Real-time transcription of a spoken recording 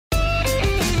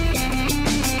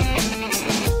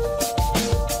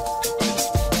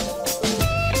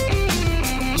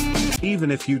Even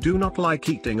if you do not like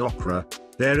eating okra,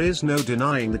 there is no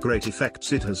denying the great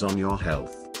effects it has on your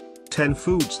health. 10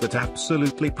 foods that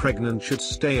absolutely pregnant should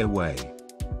stay away.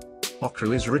 Okra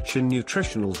is rich in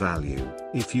nutritional value.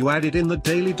 If you add it in the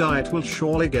daily diet, will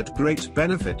surely get great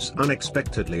benefits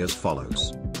unexpectedly as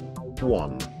follows.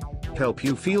 1. Help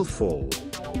you feel full.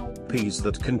 Peas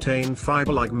that contain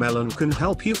fiber like melon can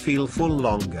help you feel full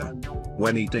longer.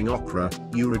 When eating okra,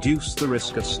 you reduce the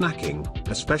risk of snacking,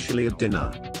 especially at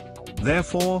dinner.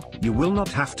 Therefore, you will not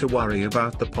have to worry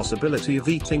about the possibility of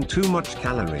eating too much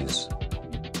calories.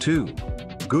 2.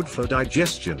 Good for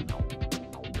digestion.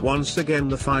 Once again,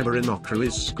 the fiber in okra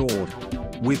is scored.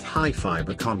 With high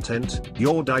fiber content,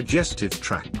 your digestive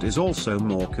tract is also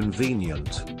more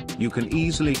convenient. You can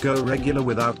easily go regular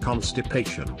without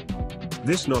constipation.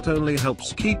 This not only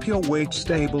helps keep your weight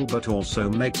stable but also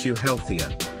makes you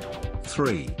healthier.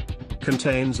 3.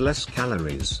 Contains less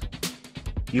calories.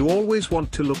 You always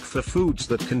want to look for foods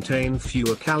that contain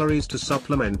fewer calories to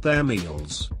supplement their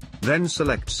meals. Then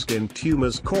select skin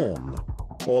tumors corn.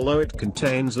 Although it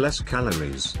contains less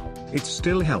calories, it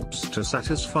still helps to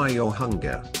satisfy your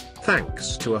hunger,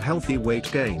 thanks to a healthy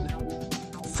weight gain.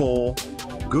 4.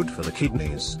 Good for the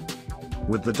kidneys.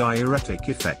 With the diuretic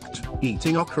effect,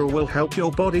 eating okra will help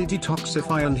your body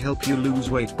detoxify and help you lose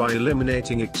weight by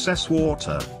eliminating excess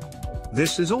water.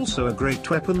 This is also a great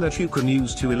weapon that you can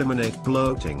use to eliminate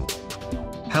bloating.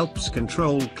 Helps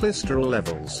control cholesterol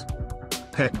levels.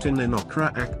 Pectin in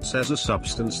okra acts as a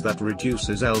substance that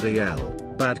reduces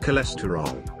LDL, bad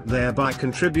cholesterol, thereby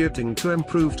contributing to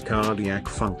improved cardiac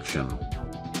function.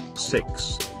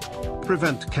 6.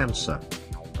 Prevent cancer.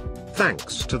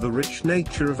 Thanks to the rich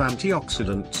nature of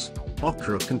antioxidants,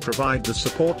 okra can provide the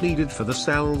support needed for the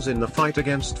cells in the fight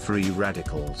against free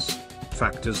radicals,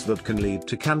 factors that can lead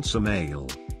to cancer.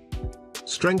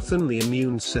 Strengthen the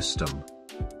immune system.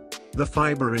 The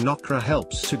fiber in okra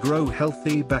helps to grow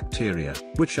healthy bacteria,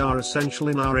 which are essential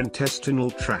in our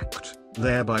intestinal tract,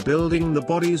 thereby building the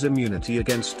body's immunity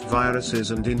against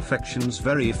viruses and infections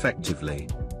very effectively.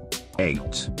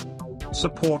 8.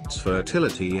 Supports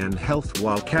fertility and health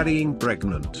while carrying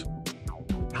pregnant.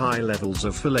 High levels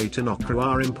of folate in okra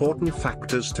are important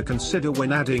factors to consider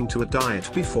when adding to a diet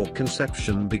before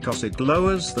conception because it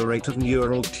lowers the rate of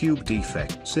neural tube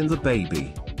defects in the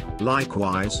baby.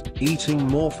 Likewise, eating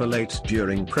more folate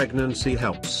during pregnancy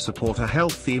helps support a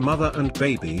healthy mother and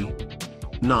baby.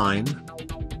 9.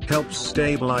 Helps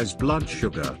stabilize blood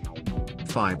sugar.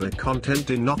 Fiber content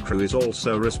in okra is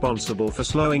also responsible for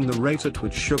slowing the rate at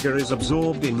which sugar is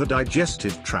absorbed in the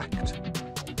digestive tract.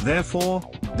 Therefore,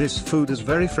 this food is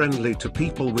very friendly to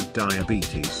people with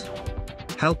diabetes.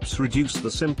 Helps reduce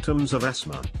the symptoms of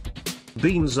asthma.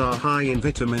 Beans are high in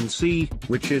vitamin C,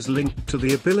 which is linked to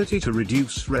the ability to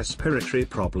reduce respiratory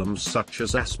problems such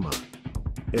as asthma.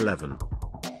 11.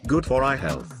 Good for eye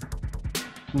health.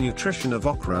 Nutrition of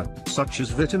okra, such as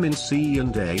vitamin C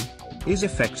and A, is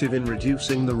effective in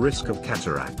reducing the risk of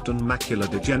cataract and macular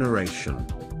degeneration.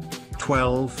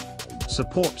 12.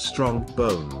 Supports strong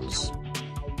bones.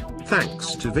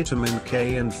 Thanks to vitamin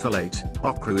K and folate,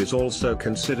 okra is also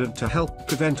considered to help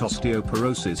prevent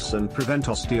osteoporosis and prevent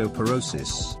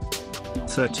osteoporosis.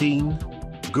 13.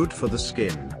 Good for the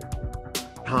skin.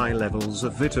 High levels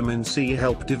of vitamin C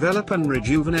help develop and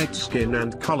rejuvenate skin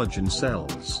and collagen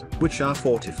cells, which are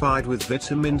fortified with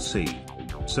vitamin C.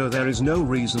 So there is no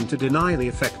reason to deny the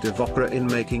effect of okra in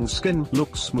making skin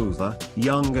look smoother,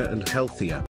 younger and healthier.